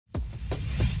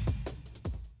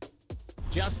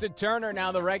Justin Turner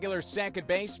now the regular second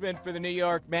baseman for the New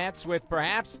York Mets with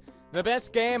perhaps the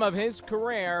best game of his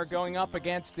career going up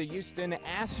against the Houston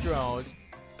Astros.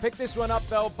 Pick this one up,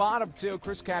 though. Bottom two,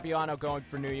 Chris Capuano going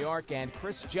for New York, and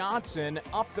Chris Johnson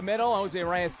up the middle. Jose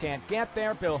Reyes can't get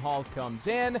there. Bill Hall comes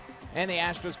in, and the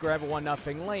Astros grab a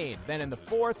 1-0 lead. Then in the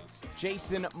fourth,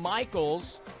 Jason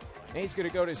Michaels. He's going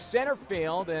to go to center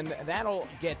field, and that'll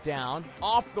get down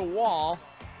off the wall.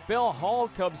 Bill Hall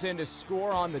comes in to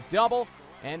score on the double,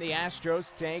 and the Astros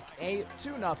take a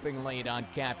 2-0 lead on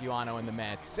Capuano and the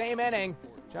Mets. Same inning,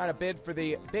 trying to bid for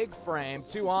the big frame.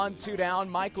 2 on, 2 down.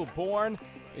 Michael Bourne,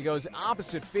 he goes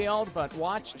opposite field, but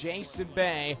watch Jason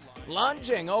Bay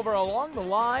lunging over along the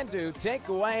line to take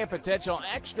away a potential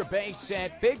extra base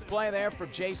hit. Big play there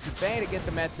from Jason Bay to get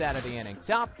the Mets out of the inning.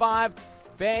 Top five,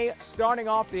 Bay starting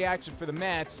off the action for the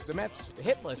Mets. The Mets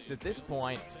hitless at this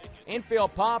point.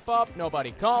 Infield pop-up,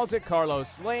 nobody calls it. Carlos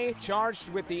Lee charged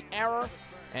with the error,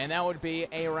 and that would be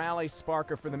a rally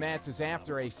sparker for the Mets as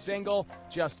after a single,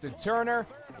 Justin Turner,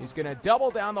 he's going to double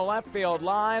down the left field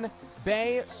line.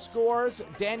 Bay scores.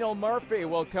 Daniel Murphy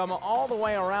will come all the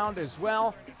way around as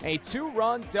well. A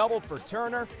 2-run double for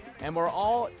Turner, and we're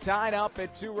all tied up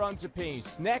at 2 runs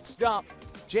apiece. Next up,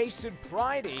 Jason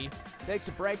Pridey takes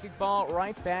a breaking ball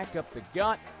right back up the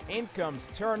gut. In comes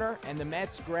Turner, and the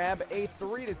Mets grab a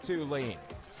 3-2 lead.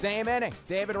 Same inning,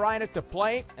 David Wright at the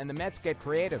plate, and the Mets get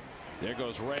creative. There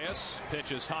goes Reyes,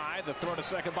 pitches high, the throw to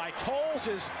second by Tolles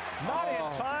is not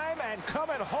in time, and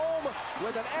coming home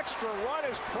with an extra run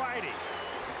is Pridey.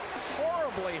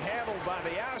 Horribly handled by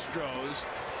the Astros,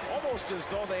 almost as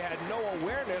though they had no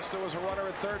awareness there was a runner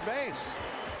at third base.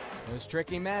 Those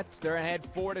tricky Mets, they're ahead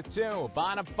 4-2.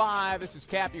 Bottom five, this is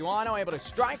Capuano able to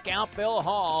strike out Bill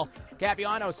Hall.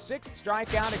 Capuano's 6th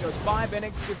strikeout. He goes 5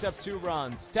 innings, gets up 2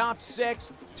 runs. Top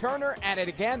 6, Turner at it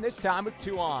again, this time with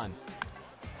 2 on.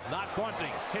 Not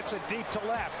bunting, hits it deep to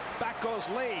left. Back goes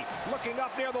Lee, looking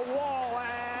up near the wall,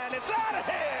 and it's out of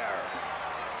here!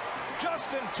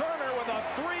 Justin Turner with a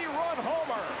 3-run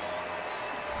homer.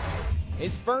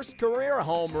 His first career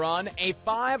home run, a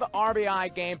 5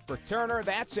 RBI game for Turner.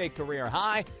 That's a career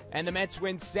high, and the Mets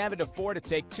win 7-4 to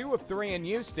take 2 of 3 in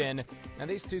Houston. Now,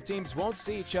 these two teams won't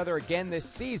see each other again this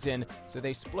season, so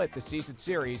they split the season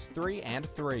series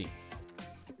 3-3.